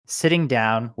sitting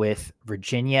down with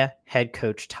Virginia head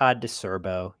coach Todd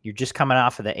DeSorbo. You're just coming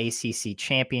off of the ACC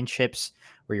championships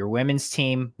where your women's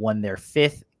team won their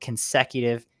 5th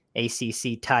consecutive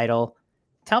ACC title.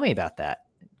 Tell me about that.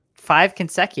 5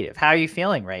 consecutive. How are you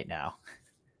feeling right now?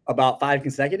 About 5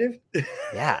 consecutive?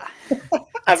 Yeah.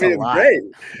 I mean, it's great.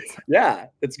 Yeah,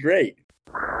 it's great.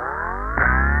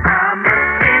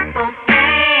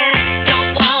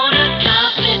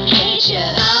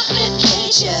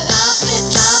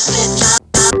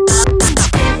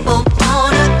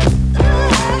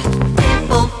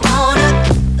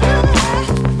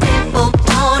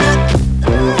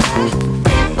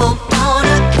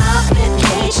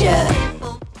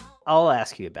 I'll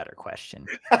ask you a better question.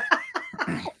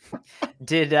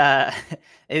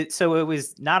 So it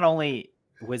was not only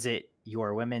was it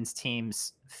your women's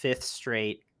team's 5th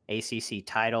straight ACC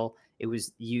title, it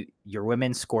was your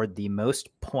women scored the most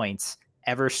points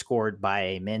ever scored by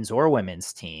a men's or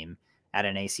women's team at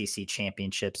an ACC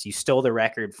championships. You stole the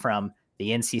record from the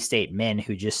NC State men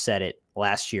who just set it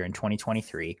last year in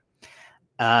 2023.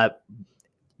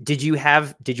 Did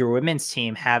your women's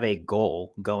team have a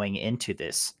goal going into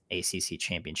this ACC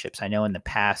championships? I know in the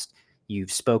past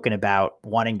you've spoken about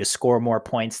wanting to score more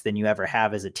points than you ever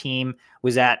have as a team.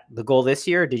 Was that the goal this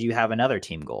year, or did you have another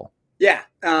team goal? Yeah.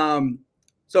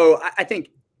 So I think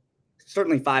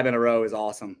certainly 5 in a row is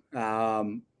awesome.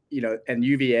 And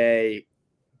UVA,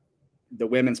 the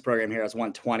women's program here has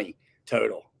won 20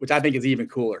 total, which I think is even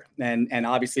cooler. And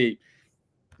obviously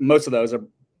most of those are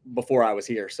before I was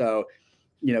here. So,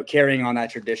 carrying on that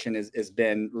tradition has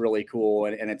been really cool,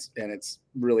 and it's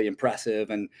really impressive,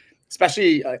 and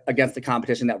especially against the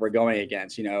competition that we're going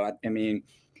against. I mean,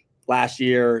 last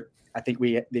year I think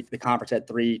the conference had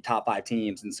 3 top 5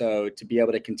 teams, and so to be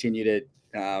able to continue to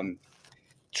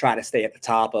try to stay at the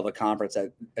top of a conference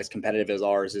as competitive as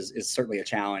ours is certainly a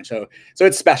challenge. So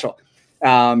it's special,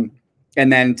 and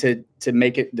then to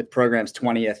make it the program's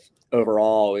 20th.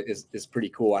 Overall is pretty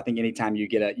cool. I think anytime you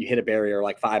hit a barrier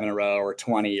like 5 in a row or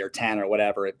 20 or 10 or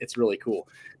whatever, it's really cool.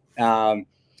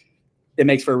 It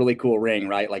makes for a really cool ring,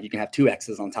 right? Like you can have 2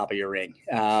 X's on top of your ring.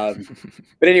 But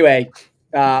anyway,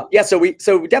 so we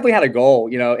definitely had a goal,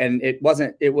 and it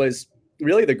was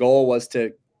really the goal was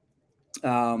to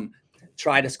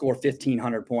try to score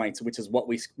 1,500 points, which is what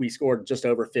we scored just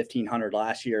over 1,500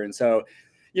 last year. And so,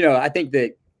 I think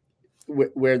that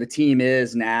where the team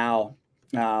is now,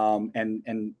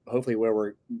 and hopefully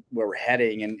where we're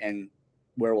heading and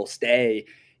where we'll stay,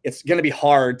 it's going to be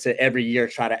hard to every year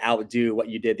try to outdo what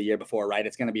you did the year before, right?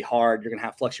 It's going to be hard. You're going to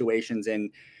have fluctuations in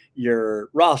your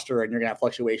roster, and you're going to have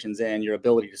fluctuations in your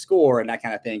ability to score and that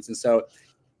kind of things. And so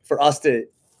for us to,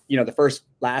 the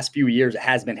last few years, it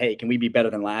has been, hey, can we be better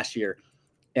than last year?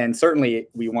 And certainly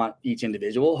we want each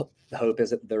individual. The hope is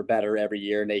that they're better every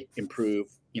year and they improve,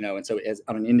 and so as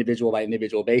on an individual by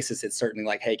individual basis, it's certainly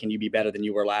like, hey, can you be better than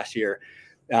you were last year?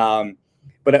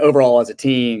 But overall as a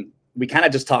team, we kind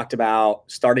of just talked about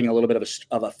starting a little bit of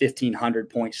a 1,500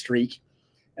 point streak.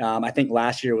 I think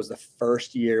last year was the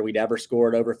first year we'd ever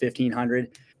scored over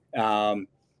 1,500. And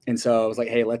so I was like,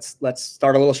 hey, let's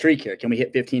start a little streak here. Can we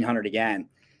hit 1,500 again?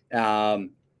 And,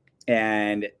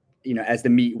 as the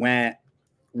meet went,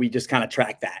 we just kind of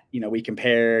tracked that. We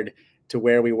compared to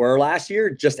where we were last year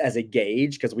just as a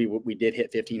gauge, because we did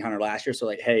hit 1,500 last year. So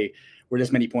like, hey, we're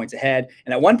this many points ahead.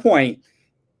 And at one point,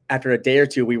 after a day or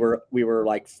two, we were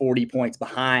like 40 points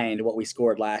behind what we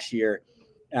scored last year.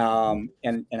 And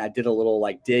I did a little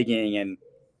like digging, and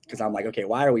because I'm like, okay,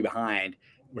 why are we behind?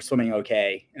 We're swimming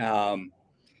okay.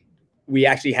 We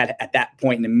actually had, at that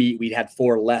point in the meet, we'd had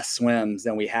 4 less swims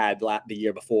than we had the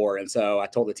year before. And so I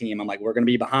told the team, I'm like, we're going to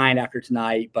be behind after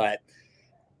tonight, but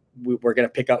we're going to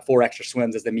pick up 4 extra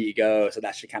swims as the meet goes. So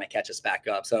that should kind of catch us back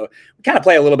up. So we kind of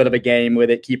play a little bit of a game with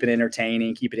it, keep it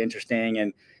entertaining, keep it interesting,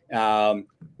 and,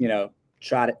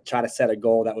 try to set a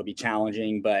goal that would be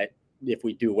challenging, but if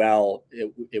we do well,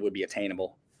 it would be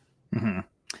attainable. Mm-hmm.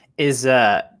 Is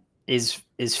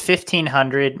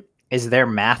 1,500, is there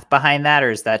math behind that,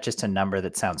 or is that just a number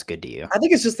that sounds good to you? I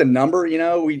think it's just a number.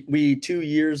 We 2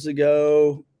 years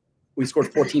ago, we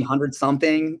scored 1,400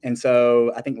 something. And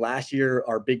so I think last year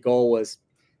our big goal was,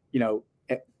 the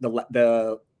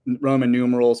Roman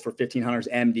numerals for 1,500 is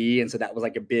MD. And so that was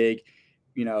like a big,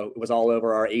 it was all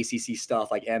over our ACC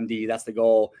stuff, like MD, that's the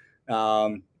goal.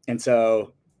 And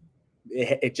so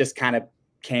it just kind of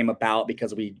came about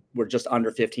because we were just under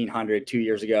 1,500 2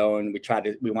 years ago, and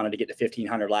we wanted to get to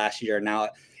 1,500 last year. And now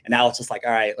it's just like,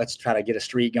 all right, let's try to get a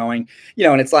streak going,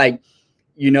 and it's like,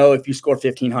 if you score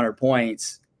 1,500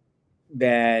 points,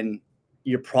 then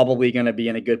you're probably going to be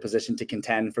in a good position to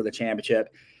contend for the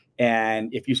championship.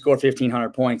 And if you score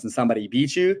 1,500 points and somebody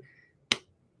beats you,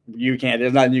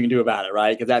 there's nothing you can do about it,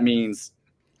 right? Because that means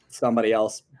somebody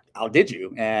else outdid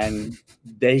you, and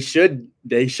they should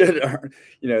earn,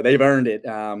 they've earned it.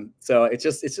 So it's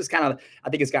just kind of, I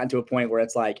think it's gotten to a point where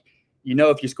it's like,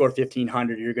 if you score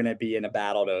 1,500, you're going to be in a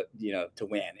battle to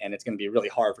win, and it's going to be really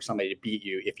hard for somebody to beat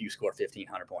you if you score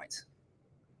 1,500 points.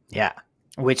 Yeah.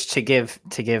 Which, to give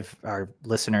our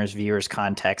listeners, viewers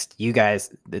context,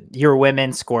 your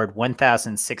women scored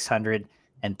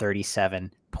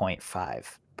 1,637.5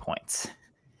 points.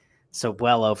 So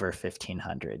well over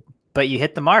 1,500. But you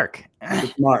hit the mark.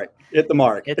 Hit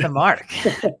the mark.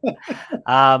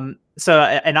 So,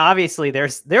 and obviously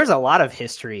there's a lot of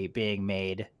history being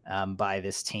made by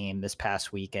this team this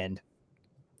past weekend.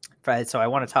 Right. So I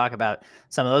want to talk about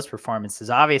some of those performances.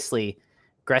 Obviously,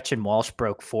 Gretchen Walsh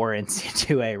broke 4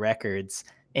 NCAA records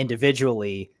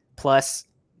individually, plus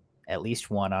at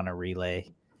least one on a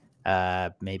relay,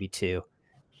 maybe 2.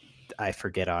 I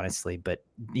forget, honestly, but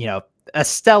a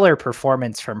stellar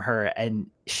performance from her. And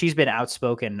she's been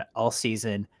outspoken all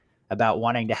season about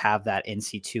wanting to have that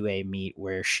NC2A meet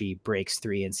where she breaks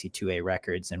 3 NC2A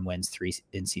records and wins 3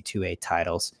 NC2A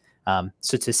titles.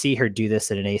 So to see her do this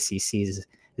at an ACC is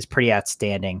pretty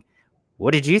outstanding.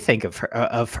 What did you think of her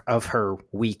of her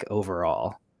week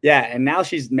overall? Yeah, and now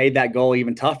she's made that goal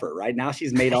even tougher, right? Now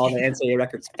she's made all the NCAA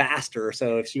records faster.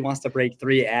 So if she wants to break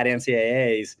 3 at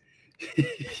NCAAs,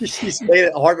 she's made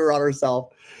it harder on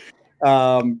herself.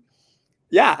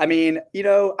 Yeah, I mean,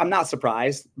 I'm not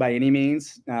surprised by any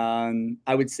means.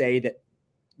 I would say that,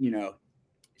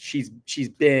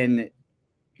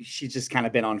 she's just kind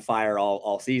of been on fire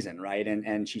all season, right?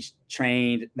 And she's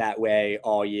trained that way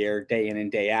all year, day in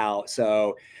and day out.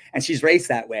 So, and she's raced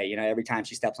that way, every time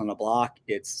she steps on the block,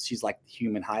 she's like the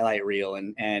human highlight reel,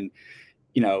 and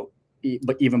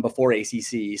but even before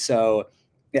ACC. So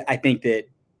I think that,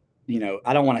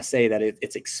 I don't want to say that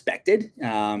it's expected,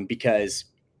 because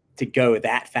to go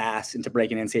that fast and to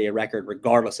break an NCAA record,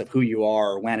 regardless of who you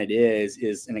are or when it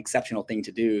is an exceptional thing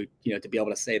to do, to be able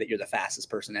to say that you're the fastest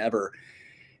person ever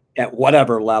at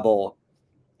whatever level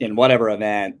in whatever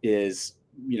event is,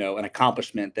 an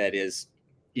accomplishment that is,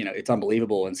 it's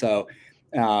unbelievable. And so,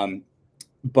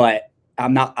 but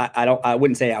I'm not, I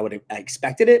wouldn't say I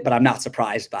expected it, but I'm not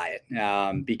surprised by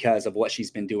it, because of what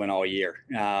she's been doing all year.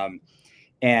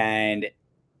 And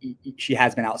she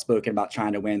has been outspoken about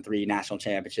trying to win 3 national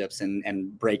championships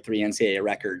and break 3 NCAA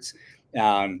records.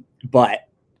 But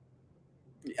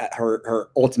her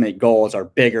ultimate goals are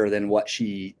bigger than what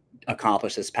she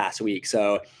accomplished this past week.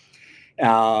 So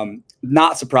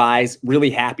not surprised, really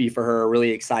happy for her,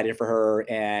 really excited for her.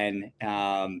 And,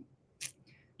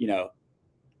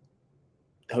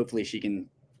 hopefully she can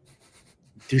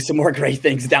do some more great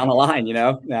things down the line,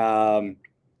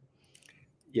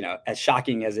 as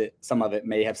shocking as some of it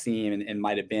may have seemed and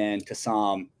might have been to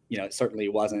some, it certainly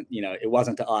wasn't, it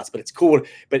wasn't to us, but it's cool.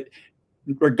 But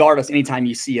regardless, anytime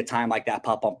you see a time like that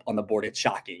pop up on the board, it's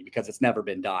shocking because it's never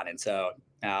been done. And so,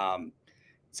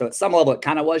 so at some level, it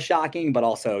kind of was shocking, but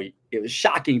also it was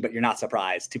shocking, but you're not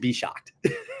surprised to be shocked.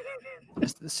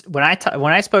 When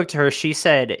I spoke to her, she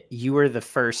said you were the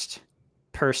first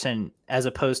person, as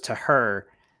opposed to her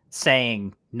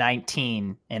saying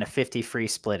 19 in a 50 free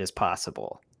split is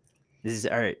possible. Is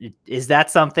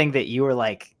that something that you were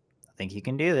like, I think you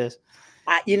can do this?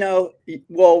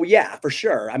 Well, yeah, for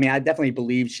sure. I mean, I definitely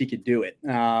believed she could do it.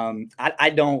 I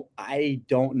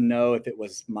don't know if it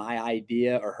was my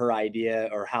idea or her idea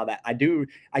or how that. I do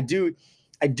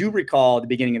recall the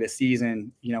beginning of the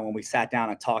season, when we sat down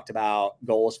and talked about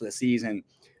goals for the season.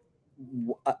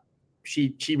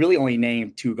 She really only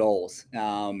named 2 goals,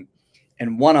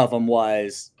 and one of them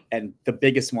was, and the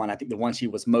biggest one, I think the one she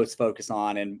was most focused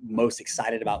on and most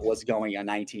excited about, was going a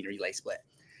 19 relay split.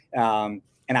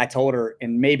 And I told her,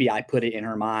 and maybe I put it in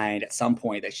her mind at some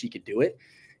point that she could do it,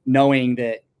 knowing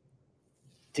that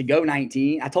to go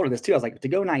 19, I told her this too. I was like, to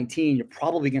go 19, you're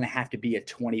probably going to have to be a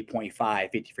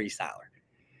 20.5 50 freestyler,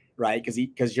 right?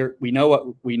 Because we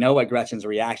know what Gretchen's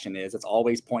reaction is. It's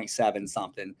always 0.7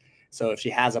 something. So if she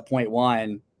has a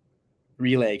 0.1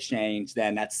 relay exchange,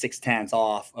 then that's 0.6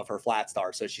 off of her flat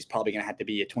start. So she's probably going to have to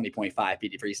be a 20.5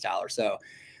 50 freestyler. So,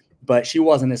 but she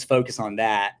wasn't as focused on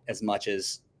that as much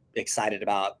as excited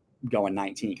about going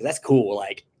 19, because that's cool.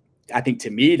 Like, I think to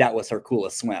me that was her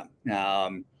coolest swim.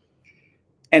 And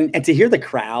to hear the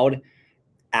crowd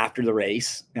after the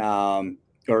race,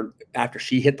 or after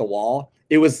she hit the wall,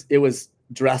 it was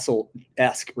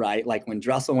Dressel-esque, right? Like when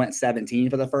Dressel went 17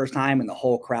 for the first time and the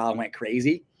whole crowd went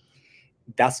crazy.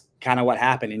 That's kind of what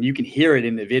happened, and you can hear it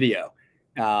in the video.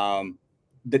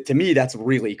 To me, that's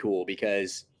really cool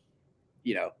because,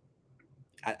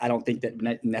 I don't think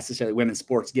that necessarily women's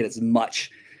sports get as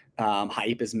much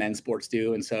hype as men's sports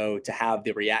do. And so to have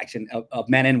the reaction of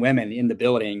men and women in the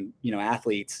building,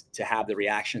 athletes, to have the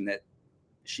reaction that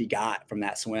she got from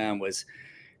that swim was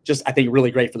just, I think,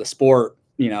 really great for the sport,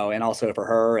 and also for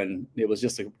her. And it was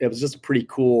just a pretty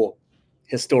cool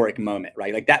historic moment,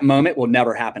 right? Like that moment will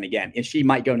never happen again. And she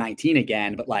might go 19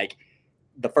 again, but like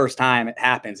the first time it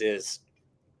happens it's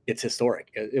historic.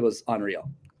 It was unreal.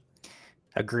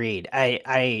 Agreed.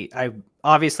 I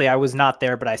obviously I was not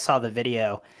there, but I saw the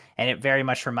video and it very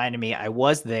much reminded me. I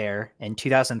was there in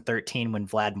 2013 when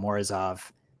Vlad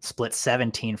Morozov split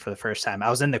 17 for the first time. I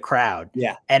was in the crowd.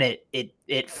 Yeah. And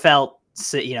it felt,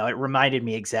 it reminded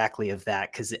me exactly of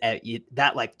that. Cause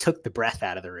that like took the breath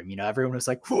out of the room, everyone was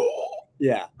like, whoa.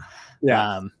 Yeah.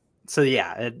 Yeah. So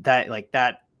yeah,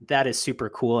 that is super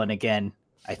cool. And again,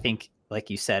 I think, like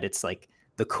you said, it's like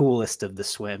the coolest of the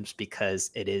swims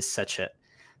because it is such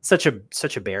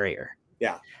a barrier.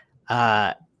 Yeah.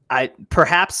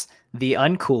 Perhaps the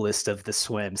uncoolest of the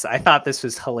swims. I thought this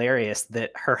was hilarious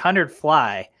that her 100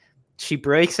 fly, she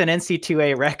breaks an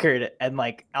NC2A record, and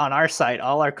like on our site,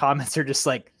 all our comments are just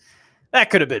like,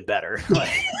 that could have been better.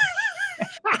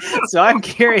 So I'm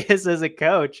curious as a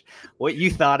coach what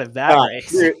you thought of that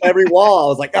race. Dude, every wall I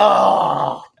was like,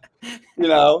 oh,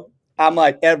 I'm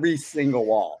like every single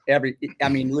wall,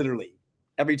 literally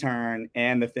every turn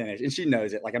and the finish. And she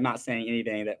knows it. Like, I'm not saying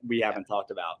anything that we haven't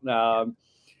talked about.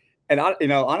 And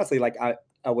honestly, like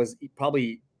I was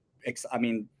probably,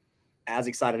 as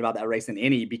excited about that race than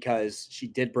any, because she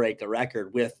did break the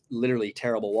record with literally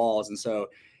terrible walls. And so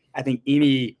I think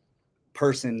any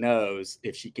person knows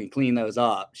if she can clean those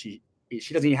up, she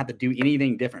doesn't even have to do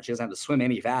anything different. She doesn't have to swim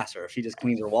any faster. If she just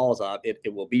cleans her walls up,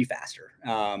 it will be faster.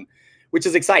 Which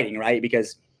is exciting, right?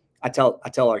 Because I tell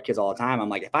our kids all the time, I'm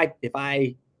like, if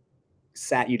I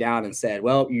sat you down and said,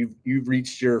 well, you've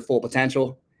reached your full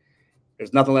potential,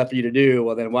 there's nothing left for you to do,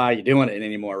 well, then why are you doing it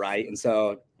anymore, right? And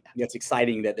so it's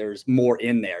exciting that there's more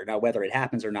in there. Now, whether it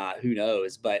happens or not, who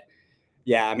knows? But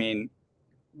yeah,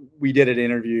 we did an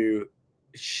interview.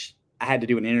 I had to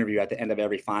do an interview at the end of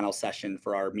every final session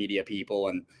for our media people.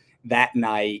 And that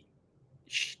night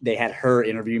they had her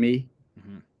interview me.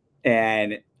 Mm-hmm.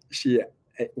 And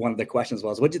one of the questions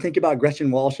was, what'd you think about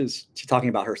Gretchen Walsh's, she's talking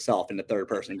about herself in the third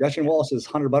person, Gretchen Walsh's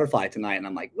 100 butterfly tonight. And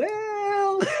I'm like,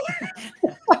 well,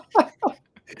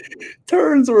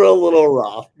 turns were a little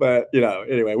rough, but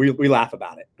anyway, we laugh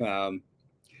about it.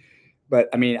 But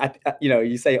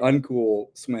you say uncool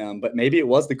swim, but maybe it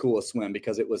was the coolest swim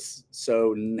because it was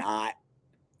so not,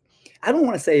 I don't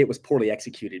want to say it was poorly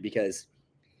executed, because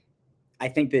I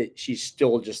think that she's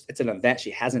still it's an event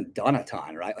she hasn't done a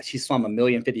ton, right? Like she swum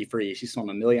 1,050,000 free. She swum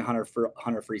 1,000,000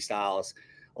 100 freestyles,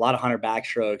 a lot of 100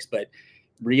 backstrokes, but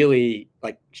really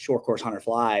like short course 100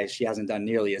 flies, she hasn't done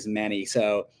nearly as many.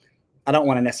 So I don't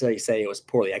want to necessarily say it was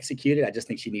poorly executed. I just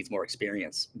think she needs more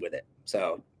experience with it.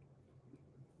 So,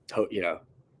 who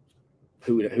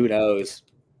knows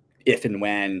if and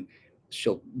when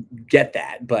she'll get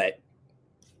that, but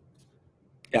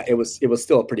yeah, it was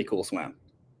still a pretty cool swim.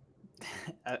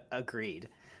 Agreed.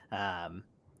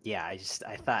 Yeah, I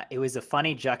thought it was a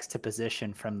funny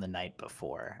juxtaposition from the night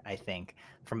before, I think,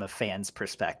 from a fan's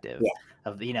perspective. Yeah.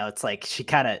 Of, it's like she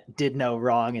kind of did no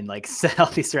wrong and like set all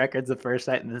these records the first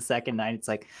night, and the second night it's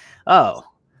like, oh,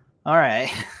 all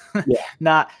right. Yeah.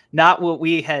 not where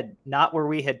we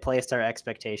had placed our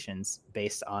expectations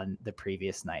based on the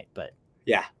previous night, but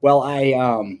yeah. Well,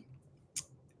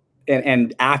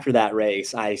 and after that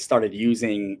race, I started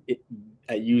using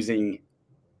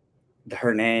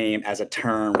her name as a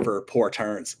term for poor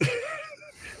turns.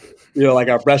 Like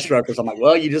our breaststrokers, I'm like,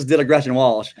 well, you just did a Gretchen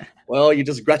Walsh. Well, you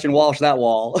just Gretchen Walsh that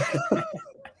wall.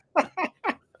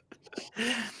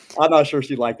 I'm not sure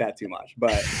she'd like that too much,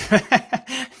 but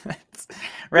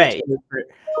right.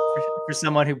 For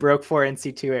someone who broke 4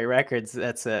 NC2A records,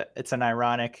 it's an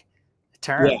ironic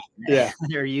term. Yeah.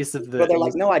 Their use of but they're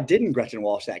like, no, I didn't Gretchen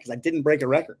Walsh that because I didn't break a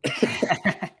record.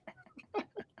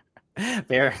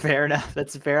 Fair enough.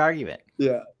 That's a fair argument.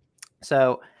 Yeah.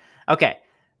 So, okay.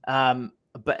 And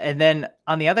then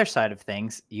on the other side of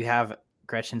things, you have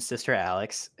Gretchen's sister,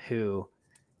 Alex, who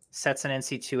sets an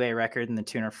NC2A record in the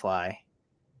tuner fly,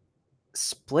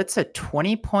 splits a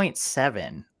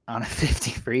 20.7 on a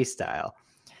 50 freestyle,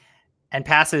 and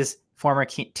passes former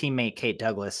teammate Kate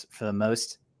Douglas for the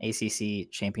most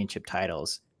ACC championship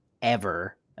titles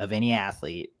ever of any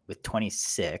athlete with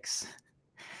 26.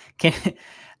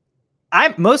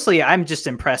 I'm just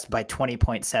impressed by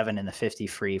 20.7 in the 50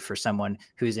 free for someone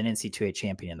who's an NC2A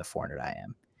champion in the 400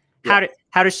 IM. Yeah.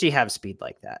 How does she have speed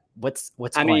like that? What's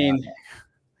going on there?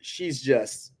 She's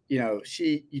just,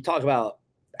 you talk about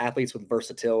athletes with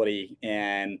versatility,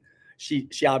 and she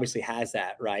obviously has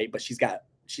that, right? But she's got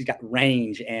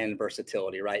range and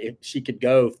versatility, right? If she could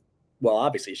go, well,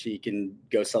 obviously she can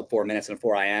go sub 4 minutes in a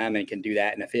 4 IM and can do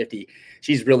that in a 50.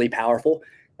 She's really powerful.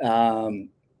 We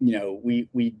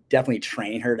definitely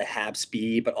train her to have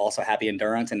speed, but also have the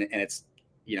endurance. And it's,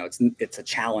 it's a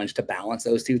challenge to balance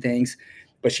those two things,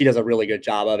 but she does a really good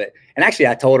job of it. And actually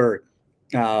I told her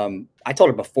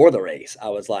before the race, I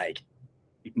was like,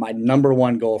 my number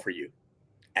one goal for you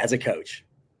as a coach,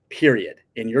 period,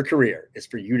 in your career is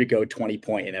for you to go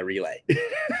 20-point in a relay.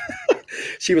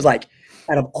 She was like,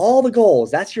 out of all the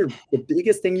goals, that's the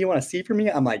biggest thing you want to see from me?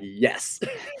 I'm like, yes.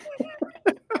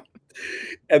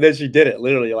 And then she did it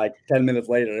literally like 10 minutes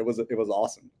later. It was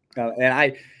awesome.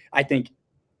 And I think,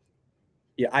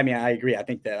 yeah, I mean, I agree. I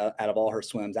think that out of all her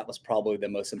swims, that was probably the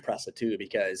most impressive too,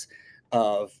 because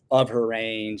of her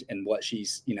range and what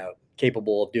she's,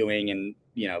 capable of doing, and,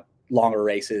 longer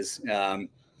races. And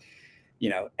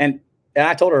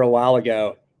I told her a while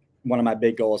ago, one of my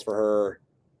big goals for her,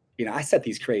 I set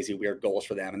these crazy weird goals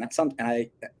for them, and that's something I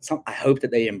hope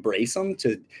that they embrace them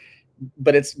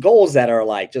but it's goals that are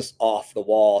like just off the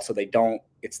wall. So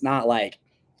it's not like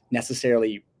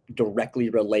necessarily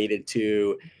directly related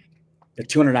to the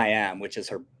 200 IM, which is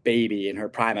her baby and her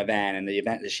prime event and the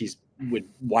event that she's would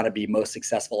want to be most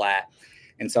successful at.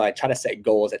 And so I try to set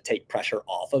goals that take pressure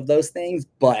off of those things,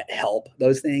 but help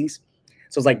those things.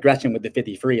 So it's like Gretchen with the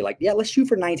 50 free, like, yeah, let's shoot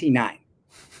for 19.9.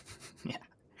 Yeah.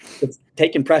 It's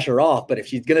taking pressure off, but if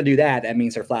she's going to do that, that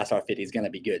means her flat star 50 is going to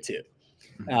be good too.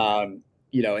 Mm-hmm.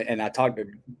 And I talked to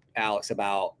Alex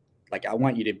about, like, I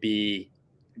want you to be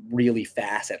really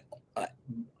fast at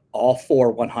all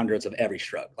 4 100s of every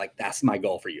stroke. Like, that's my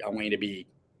goal for you. I want you to be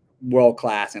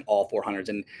world-class in all 400s.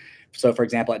 And so, for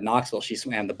example, at Knoxville, she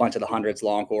swam a bunch of the hundreds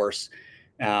long course.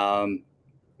 So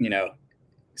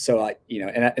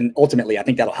and ultimately I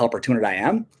think that'll help her 200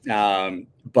 IM.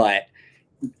 But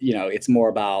it's more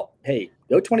about, hey,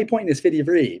 go 20-point in this 50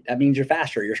 free. That means you're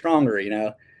faster, you're stronger,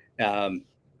 So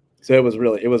it was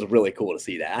really cool to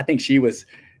see that. I think she was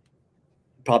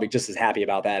probably just as happy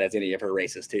about that as any of her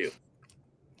races too.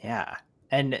 Yeah.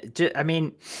 And I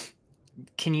mean,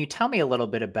 can you tell me a little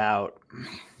bit about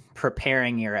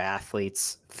preparing your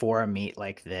athletes for a meet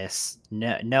like this,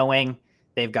 knowing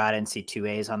they've got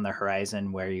NC2As on the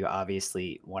horizon, where you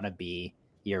obviously want to be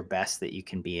your best that you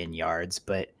can be in yards,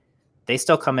 but they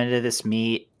still come into this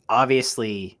meet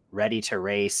obviously ready to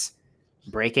race,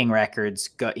 breaking records,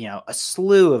 a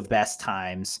slew of best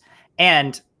times.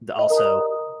 And also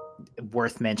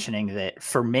worth mentioning that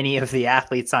for many of the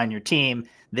athletes on your team,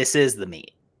 this is the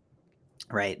meet,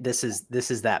 right? This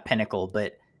is that pinnacle,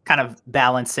 but kind of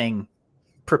balancing,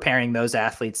 preparing those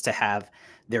athletes to have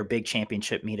their big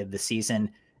championship meet of the season,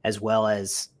 as well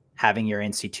as having your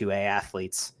NC2A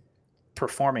athletes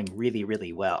performing really,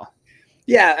 really well.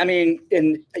 Yeah, I mean,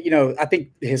 and I think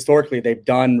historically they've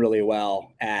done really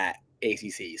well at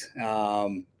ACCs.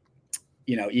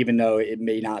 Even though it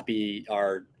may not be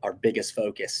our biggest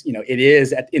focus, it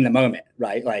is in the moment,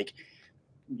 right? Like,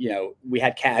 we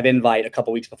had Cav Invite a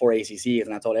couple weeks before ACCs,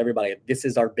 and I told everybody, this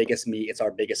is our biggest meet, it's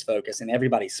our biggest focus, and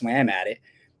everybody swam at it.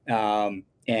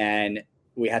 And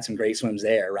we had some great swims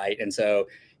there, right? And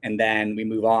then we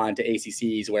move on to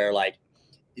ACCs, where, like,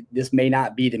 this may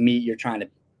not be the meet you're trying to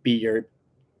be your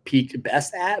peak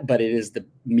best at, but it is the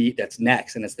meet that's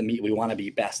next, and it's the meet we want to be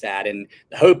best at. And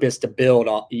the hope is to build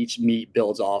off, each meet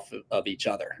builds off of each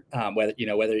other, whether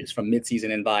it's from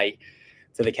midseason invite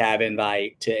to the Cav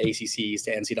invite to ACCs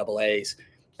to NCAAs.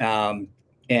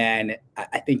 And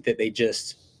I think that they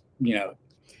just,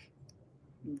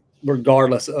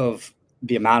 regardless of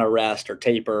the amount of rest or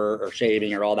taper or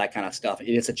shaving or all that kind of stuff,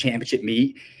 it's a championship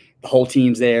meet. The whole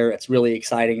team's there. It's really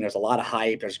exciting. There's a lot of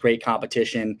hype. There's great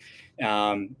competition.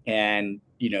 And,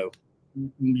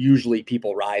 usually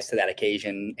people rise to that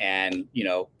occasion and,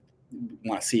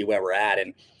 want to see where we're at.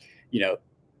 And,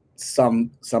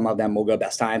 some of them will go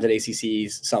best times at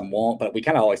ACCs, some won't, but we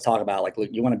kind of always talk about, like, look,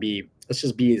 you want to be, let's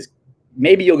just be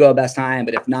maybe you'll go best time,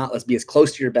 but if not, let's be as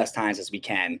close to your best times as we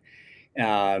can.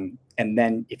 And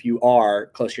then if you are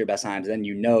close to your best times, then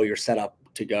you're set up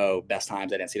to go best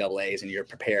times at NCAAs, and you're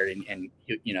prepared, and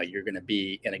you're going to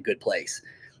be in a good place.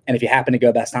 And if you happen to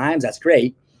go best times, that's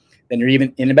great. Then you're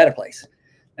even in a better place.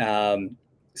 It's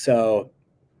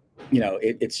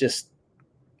just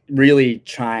really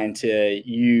trying to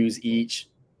use each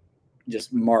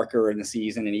just marker in the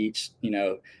season and each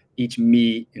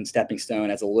meet and stepping stone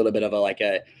as a little bit of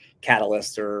a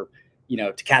catalyst, or,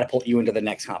 to catapult you into the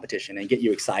next competition and get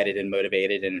you excited and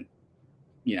motivated and,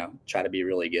 try to be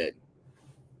really good.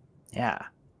 Yeah.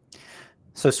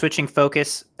 So switching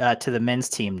focus to the men's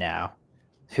team now,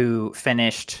 who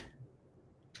finished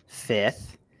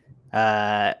 5th,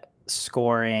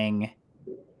 scoring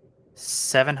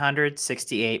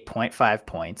 768.5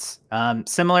 points.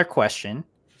 Similar question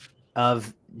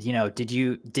of, did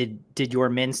your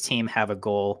men's team have a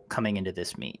goal coming into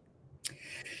this meet?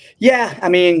 Yeah, I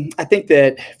mean, I think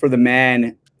that for the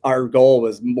men, our goal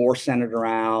was more centered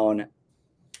around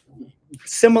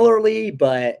similarly,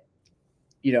 but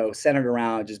centered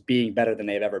around just being better than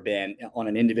they've ever been on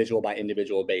an individual by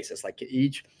individual basis. Like can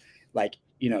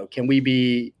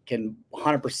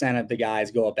 100% of the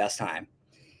guys go a best time?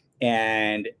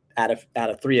 And out of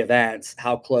 3 events,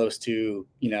 how close to,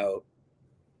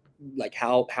 like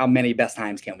how many best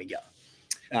times can we go?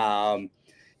 And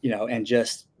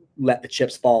just let the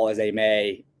chips fall as they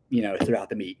may, throughout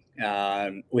the meet.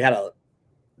 We had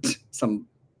some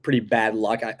pretty bad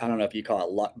luck. I don't know if you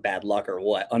call it bad luck or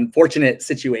what. Unfortunate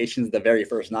situations the very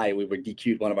first night, we were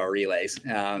DQ'd one of our relays.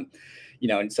 And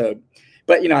so,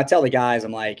 but, I tell the guys,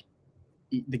 I'm like,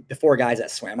 the 4 guys that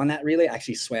swam on that relay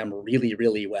actually swam really,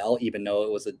 really well, even though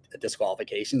it was a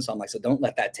disqualification. So I'm like, so don't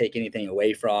let that take anything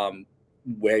away from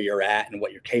where you're at and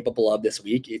what you're capable of this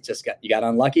week. It's just you got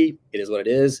unlucky. It is what it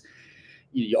is.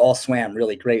 You all swam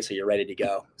really great, so you're ready to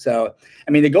go. So,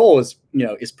 I mean, the goal is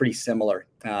pretty similar.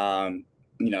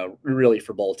 Really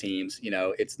for both teams.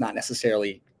 It's not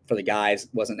necessarily for the guys.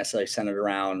 Wasn't necessarily centered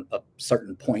around a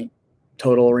certain point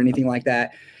total or anything like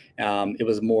that. It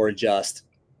was more just,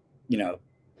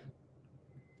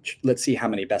 let's see how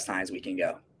many best times we can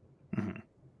go. Mm-hmm.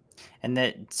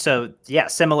 And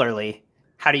similarly,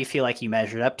 how do you feel like you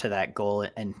measured up to that goal,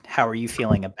 and how are you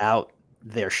feeling about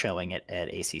their showing it at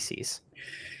ACCs?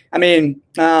 I mean,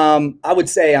 I would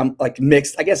say I'm like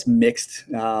mixed emotions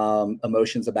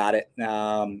about it.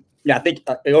 I think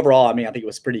overall, I think it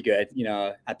was pretty good.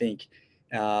 I think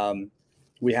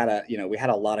we had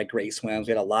a lot of great swims.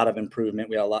 We had a lot of improvement.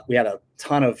 We had a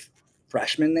ton of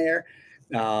freshmen there.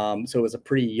 So it was a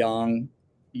pretty young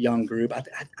group. I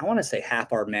want to say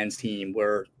half our men's team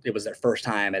it was their first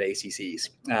time at ACCs.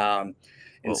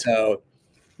 And so,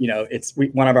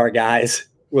 one of our guys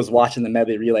was watching the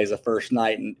medley relays the first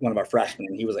night, and one of our freshmen,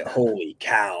 and he was like, "Holy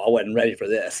cow, I wasn't ready for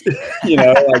this."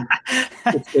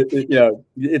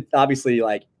 It's obviously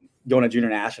like going to junior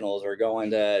nationals or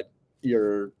going to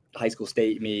your high school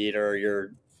state meet or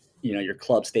your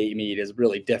club state meet is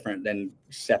really different than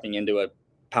stepping into a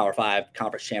Power 5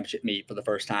 conference championship meet for the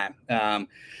first time.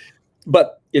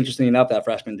 But interestingly enough, that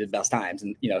freshman did best times,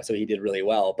 and so he did really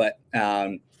well. But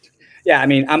yeah, I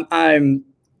mean, I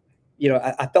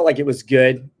felt like it was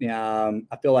good.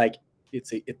 I feel like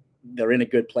they're in a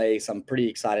good place. I'm pretty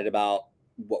excited about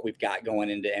what we've got going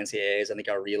into NCAAs. I think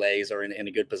our relays are in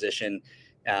a good position.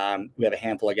 We have a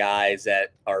handful of guys that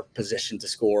are positioned to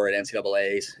score at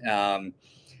NCAAs.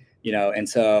 And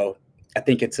so I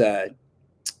think I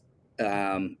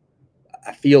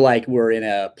feel like we're in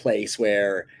a place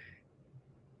where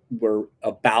we're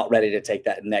about ready to take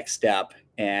that next step.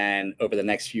 And over the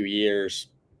next few years,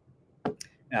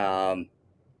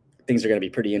 things are going to be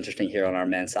pretty interesting here on our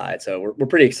men's side. So we're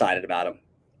pretty excited about them.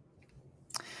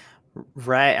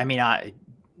 Right. I mean,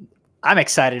 I'm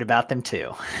excited about them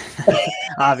too.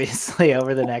 Obviously,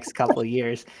 over the next couple of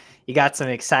years, you got some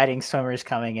exciting swimmers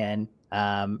coming in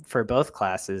for both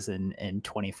classes in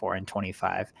 24 and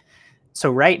 25. So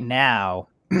right now,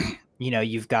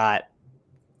 you've got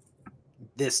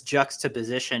this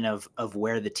juxtaposition of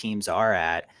where the teams are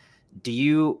at. Do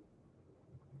you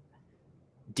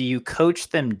coach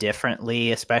them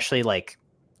differently, especially like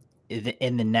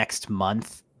in the next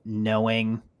month,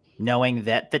 knowing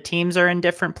that the teams are in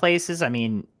different places? I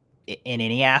mean, in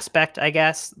any aspect, I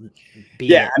guess.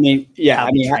 How you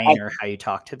train or how you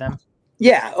talk to them.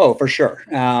 Yeah. Oh, for sure.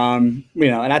 And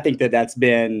I think that's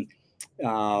been,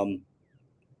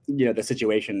 the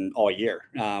situation all year,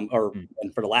 and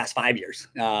for the last 5 years.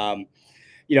 And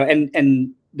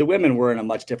the women were in a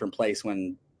much different place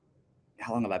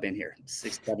how long have I been here?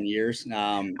 6, 7 years.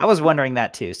 I was wondering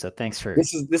that too. So thanks for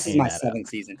this is my 7th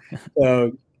season.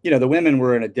 So, the women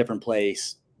were in a different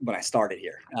place when I started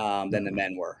here than the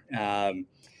men were. And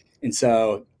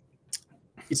so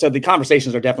the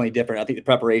conversations are definitely different. I think the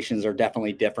preparations are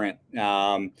definitely different.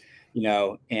 And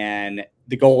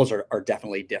the goals are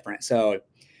definitely different. So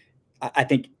I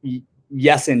think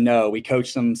yes and no. We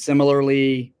coach them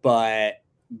similarly, but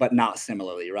not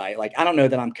similarly, right? Like, I don't know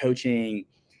that I'm coaching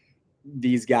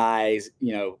these guys,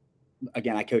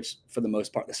 again, I coach for the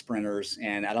most part the sprinters,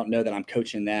 and I don't know that I'm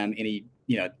coaching them any,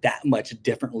 that much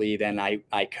differently than I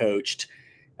coached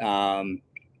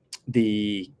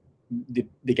the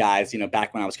the guys,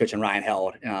 back when I was coaching Ryan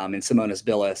Held and Simonas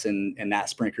Billis and that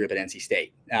sprint group at NC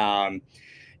State. I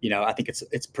think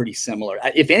it's pretty similar.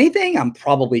 If anything, I'm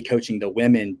probably coaching the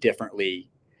women differently.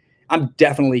 I'm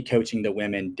definitely coaching the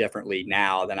women differently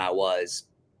now than I was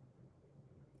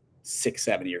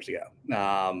 6-7 years ago.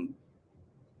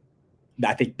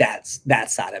 I think that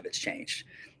side of it's changed.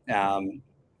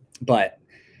 But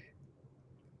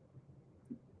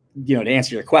to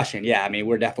answer your question, yeah, I mean,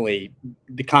 we're definitely,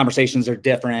 the conversations are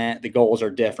different. The goals are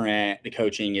different. The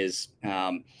coaching is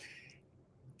the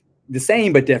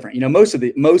same, but different. Most of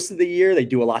the year they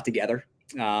do a lot together.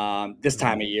 This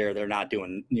time of year, they're not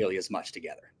doing nearly as much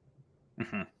together.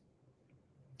 Mm-hmm.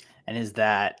 And is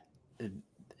that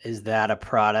a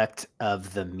product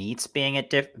of the meets being at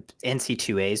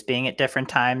NC2As being at different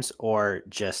times, or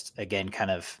just, again, kind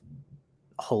of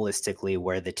holistically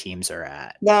where the teams are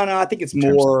at? No, I think it's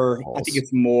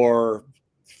more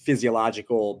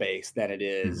physiological based than it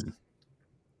is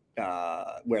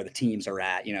where the teams are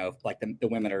at. Like the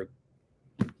women are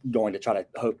going to try to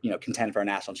hope, contend for a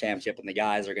national championship, and the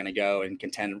guys are going to go and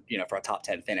contend, for a top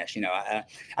 10 finish. I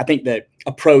think the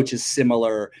approach is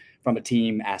similar from a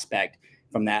team aspect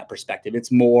from that perspective.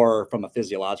 It's more from a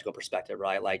physiological perspective,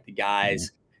 right? Like the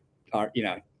guys are,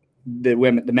 the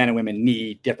men and women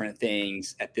need different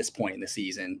things at this point in the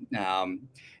season.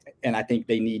 And I think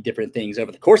they need different things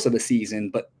over the course of the season,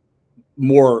 but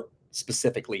more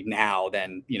specifically now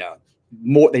than,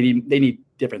 more, they need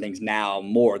different things now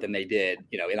more than they did,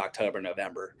 in October,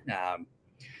 November,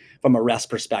 from a rest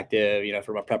perspective,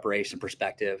 from a preparation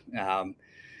perspective.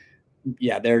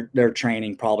 They're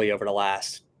training probably over the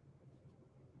last,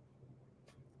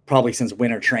 probably since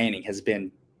winter training has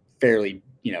been fairly,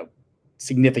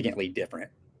 significantly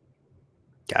different.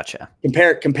 Gotcha.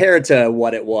 Compared to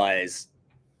what it was,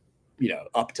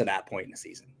 up to that point in the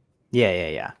season.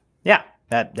 Yeah.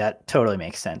 That totally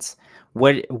makes sense.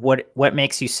 What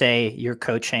makes you say your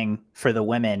coaching for the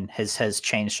women has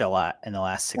changed a lot in the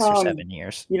last 6 or 7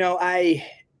 years? I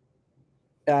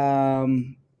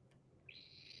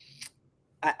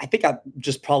think I'm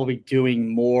just probably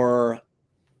doing more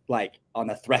like on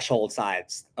the threshold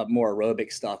sides of more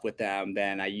aerobic stuff with them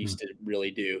than I used to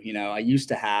really do. I used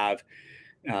to have,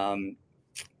 up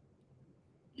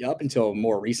until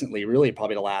more recently, really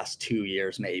probably the last 2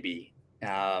 years, maybe,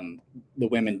 the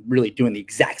women really doing the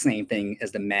exact same thing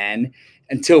as the men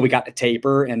until we got to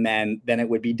taper. And then it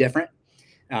would be different.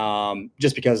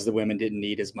 Just because the women didn't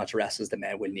need as much rest as the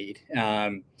men would need.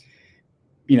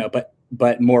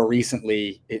 But more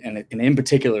recently, and in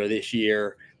particular this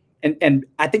year, and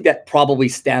I think that probably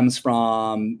stems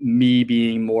from me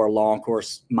being more long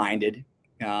course minded,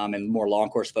 and more long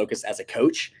course focused as a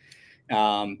coach,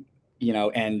 and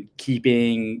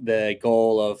keeping the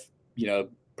goal of,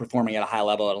 performing at a high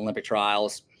level at Olympic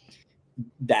trials.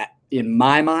 That in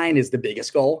my mind is the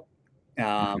biggest goal,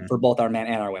 for both our men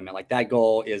and our women. Like that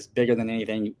goal is bigger than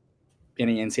anything,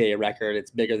 any NCAA record.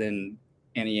 It's bigger than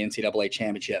any NCAA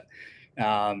championship.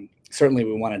 Certainly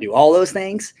we want to do all those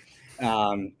things.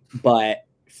 But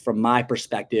from my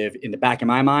perspective, in the back of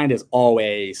my mind is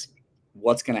always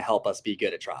what's going to help us be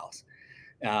good at trials.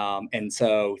 And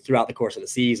so throughout the course of the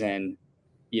season,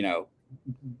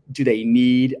 do they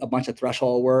need a bunch of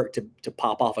threshold work to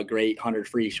pop off a great 100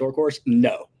 free short course?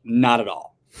 No, not at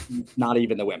all. Not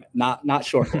even the women, not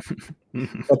short course.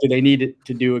 But do they need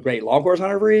to do a great long course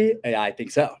 100 free? I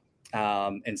think so.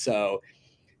 And so,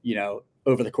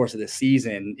 over the course of this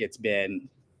season, it's been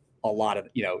a lot of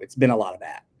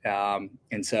that.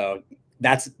 And so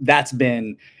that's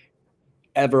been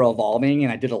ever evolving.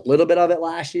 And I did a little bit of it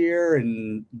last year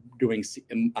and doing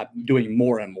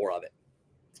more and more of it.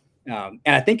 And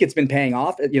I think it's been paying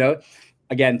off,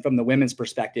 again, from the women's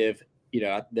perspective,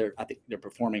 I think they're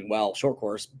performing well short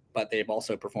course, but they've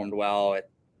also performed well at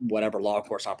whatever long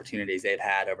course opportunities they've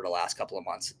had over the last couple of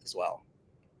months as well.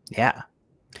 Yeah.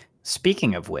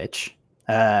 Speaking of which,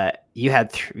 you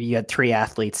had 3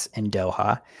 athletes in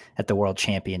Doha at the World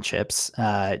Championships.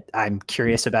 I'm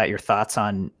curious about your thoughts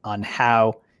on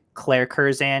how Claire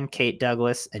Curzan, Kate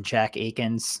Douglas, and Jack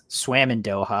Aikens swam in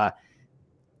Doha.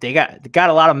 They got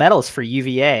a lot of medals for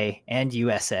UVA and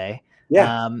USA.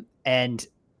 Yeah. And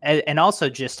also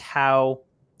just how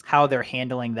they're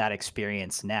handling that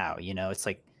experience now. It's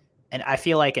like, and I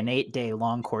feel like an 8-day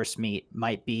long course meet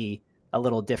might be a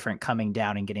little different coming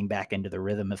down and getting back into the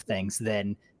rhythm of things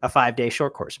than a 5-day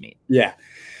short course meet. Yeah.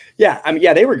 I mean,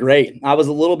 they were great. I was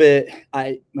a little bit,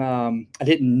 I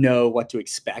didn't know what to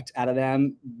expect out of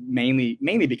them, mainly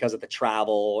because of the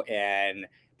travel and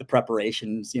the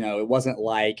preparations. It wasn't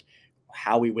like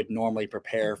how we would normally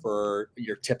prepare for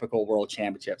your typical world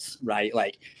championships, right?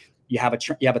 Like, you have a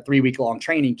 3-week long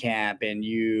training camp and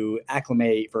you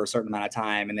acclimate for a certain amount of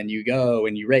time, and then you go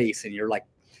and you race, and you're like,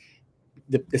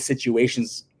 the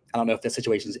situation's, I don't know if the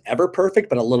situation's ever perfect,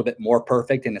 but a little bit more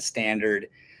perfect in a standard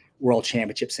world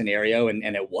championship scenario. And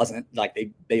it wasn't like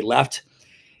they left,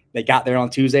 they got there on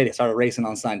Tuesday, they started racing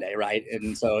on Sunday. Right.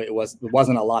 And so it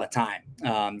wasn't a lot of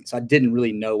time. So I didn't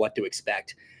really know what to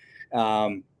expect.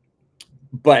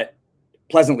 But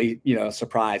pleasantly,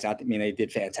 surprised. I mean, they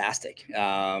did fantastic.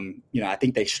 I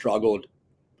think they struggled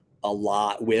a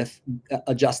lot with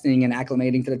adjusting and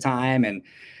acclimating to the time. And,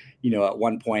 at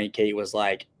one point, Kate was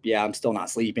like, yeah, I'm still not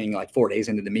sleeping, like 4 days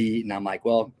into the meet. And I'm like,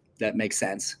 well, that makes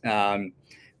sense.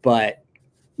 But,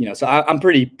 so I'm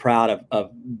pretty proud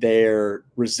of their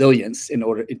resilience in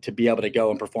order to be able to go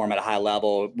and perform at a high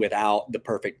level without the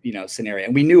perfect, scenario.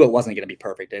 And we knew it wasn't going to be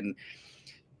perfect.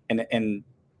 And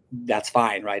that's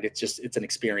fine, right? It's an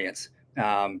experience.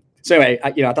 So anyway,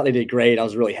 I thought they did great. I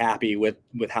was really happy with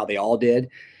how they all did.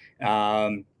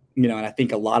 And I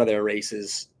think a lot of their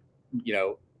races,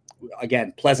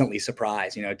 again, pleasantly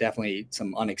surprised, definitely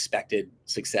some unexpected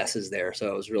successes there.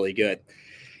 So it was really good.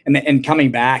 And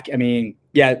coming back, I mean,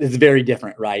 yeah, it's very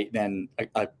different, right, than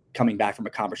coming back from a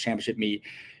conference championship meet,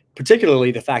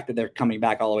 particularly the fact that they're coming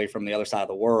back all the way from the other side of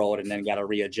the world and then got to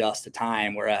readjust to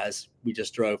time. Whereas we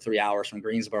just drove 3 hours from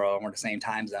Greensboro and we're in the same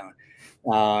time zone.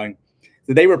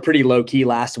 So they were pretty low key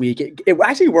last week. It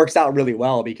actually works out really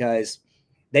well because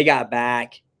they got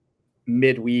back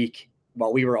midweek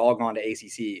while we were all gone to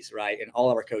ACCs, right? And all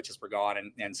of our coaches were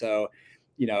gone. And so,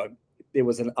 it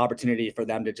was an opportunity for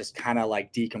them to just kind of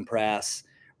like decompress,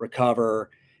 recover.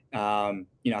 I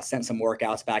sent some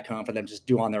workouts back home for them to just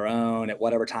do on their own at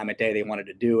whatever time of day they wanted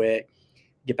to do it,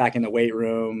 get back in the weight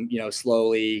room,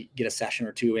 slowly get a session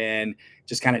or two in,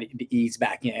 just kind of to ease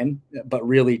back in, but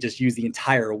really just use the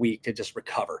entire week to just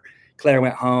recover. Claire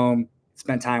went home,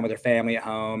 spent time with her family at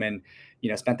home, and,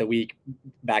 spent the week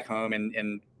back home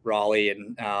in Raleigh,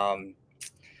 and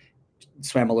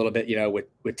swam a little bit,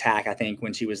 with TAC, I think,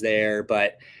 when she was there.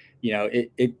 But,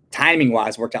 it timing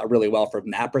wise worked out really well from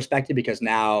that perspective, because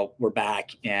now we're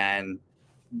back and,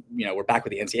 we're back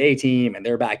with the NCAA team and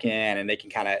they're back in, and they can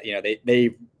kind of,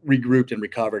 they regrouped and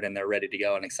recovered and they're ready to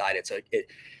go and excited. So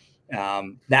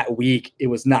that week, it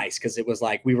was nice because it was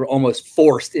like we were almost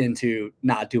forced into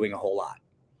not doing a whole lot.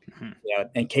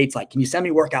 And Kate's like, can you send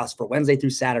me workouts for Wednesday through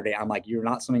Saturday? I'm like, you're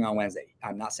not swimming on Wednesday.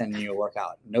 I'm not sending you a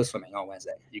workout. No swimming on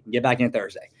Wednesday. You can get back in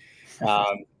Thursday.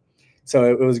 So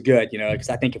it was good, because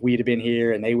I think if we'd have been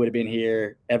here and they would have been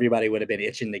here, everybody would have been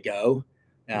itching to go.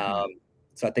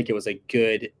 So I think it was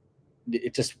it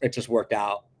just worked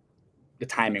out. The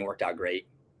timing worked out great.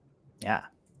 Yeah.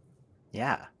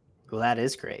 Yeah. Well, that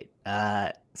is great.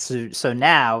 So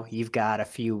now you've got a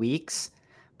few weeks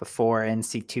before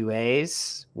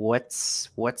NC2As.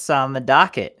 What's on the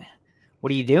docket?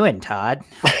 What are you doing, Todd?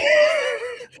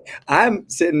 I'm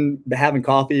sitting having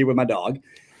coffee with my dog.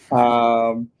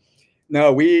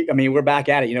 No, we're back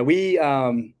at it.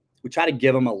 We try to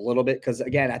give them a little bit, because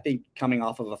again, I think coming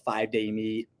off of a 5-day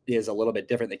meet is a little bit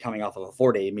different than coming off of a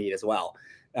 4-day meet as well.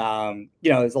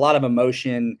 There's a lot of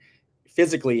emotion.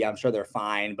 Physically, I'm sure they're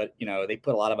fine, but they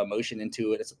put a lot of emotion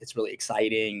into it. It's really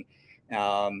exciting.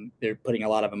 They're putting a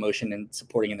lot of emotion and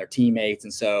supporting in their teammates,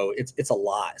 and so it's a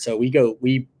lot. So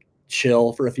we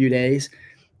chill for a few days.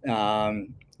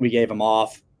 We gave them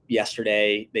off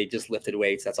yesterday. They just lifted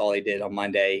weights. That's all they did on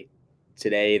Monday.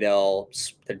 Today they're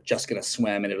just going to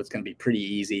swim, and it's going to be pretty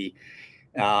easy.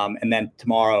 And then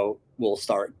tomorrow we'll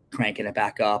start cranking it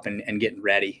back up and getting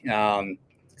ready.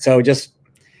 So just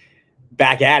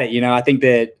back at it. I think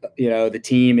that, the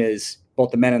team is,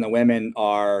 both the men and the women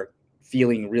are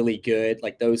feeling really good.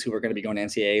 Like those who are going to be going to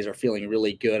NCAAs are feeling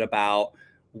really good about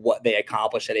what they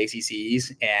accomplished at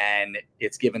ACCs, and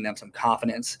it's given them some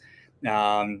confidence,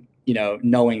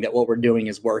 knowing that what we're doing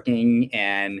is working,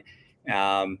 and,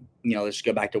 let's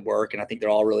go back to work. And I think they're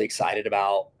all really excited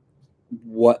about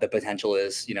what the potential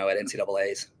is, at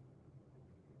NCAAs.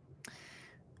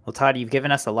 Well, Todd, you've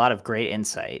given us a lot of great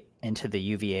insight into the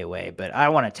UVA way, but I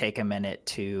want to take a minute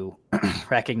to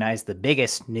recognize the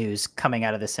biggest news coming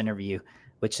out of this interview,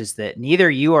 which is that neither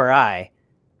you or I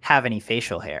have any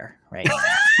facial hair right now.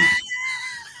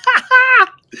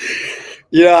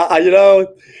 Yeah,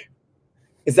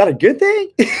 is that a good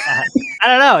thing? I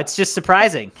don't know. It's just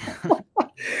surprising.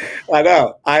 I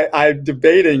know. I'm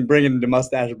debating bringing the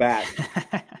mustache back.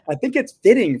 I think it's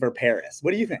fitting for Paris.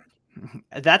 What do you think?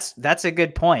 That's a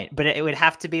good point, but it would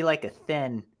have to be like a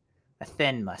thin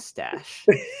mustache.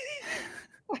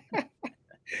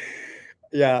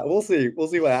 Yeah, we'll see. We'll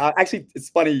see actually, it's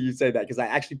funny you say that, because I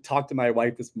actually talked to my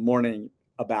wife this morning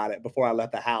about it before I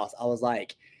left the house. I was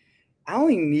like, I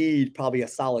only need probably a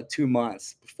solid 2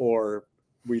 months before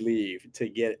we leave to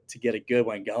get a good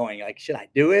one going. Like, should I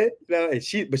do it? You know, and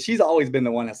she's always been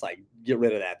the one that's like, get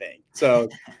rid of that thing. So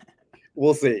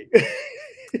we'll see. What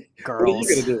are you Girls,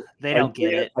 gonna do? they don't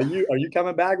get it. Are you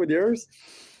coming back with yours?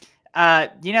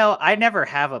 I never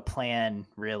have a plan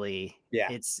really. Yeah.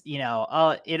 It's,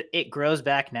 it grows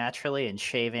back naturally, and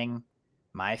shaving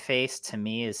my face to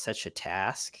me is such a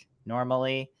task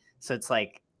normally. So it's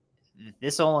like,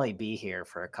 this will only be here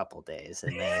for a couple days,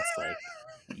 and then it's like,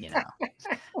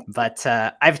 but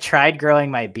I've tried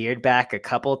growing my beard back a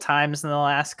couple times in the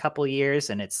last couple years,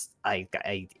 and it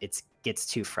gets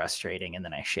too frustrating, and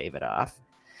then I shave it off.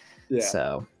 Yeah.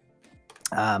 So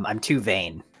I'm too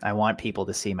vain. I want people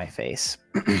to see my face.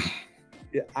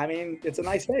 Yeah, I mean, it's a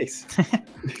nice face.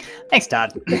 Thanks,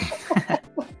 Todd.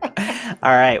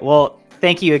 All right. Well,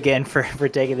 thank you again for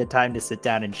taking the time to sit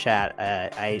down and chat.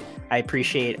 I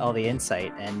appreciate all the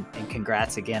insight, and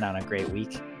congrats again on a great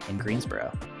week in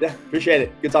Greensboro. Yeah, appreciate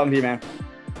it. Good talking to you, man.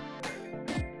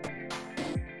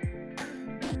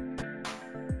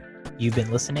 You've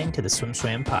been listening to the Swim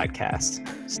Swam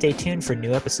podcast. Stay tuned for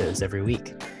new episodes every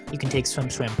week. You can take Swim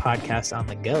Swam podcast on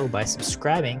the go by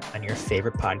subscribing on your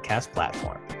favorite podcast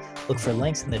platform. Look for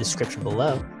links in the description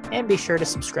below, and be sure to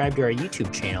subscribe to our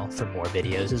YouTube channel for more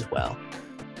videos as well.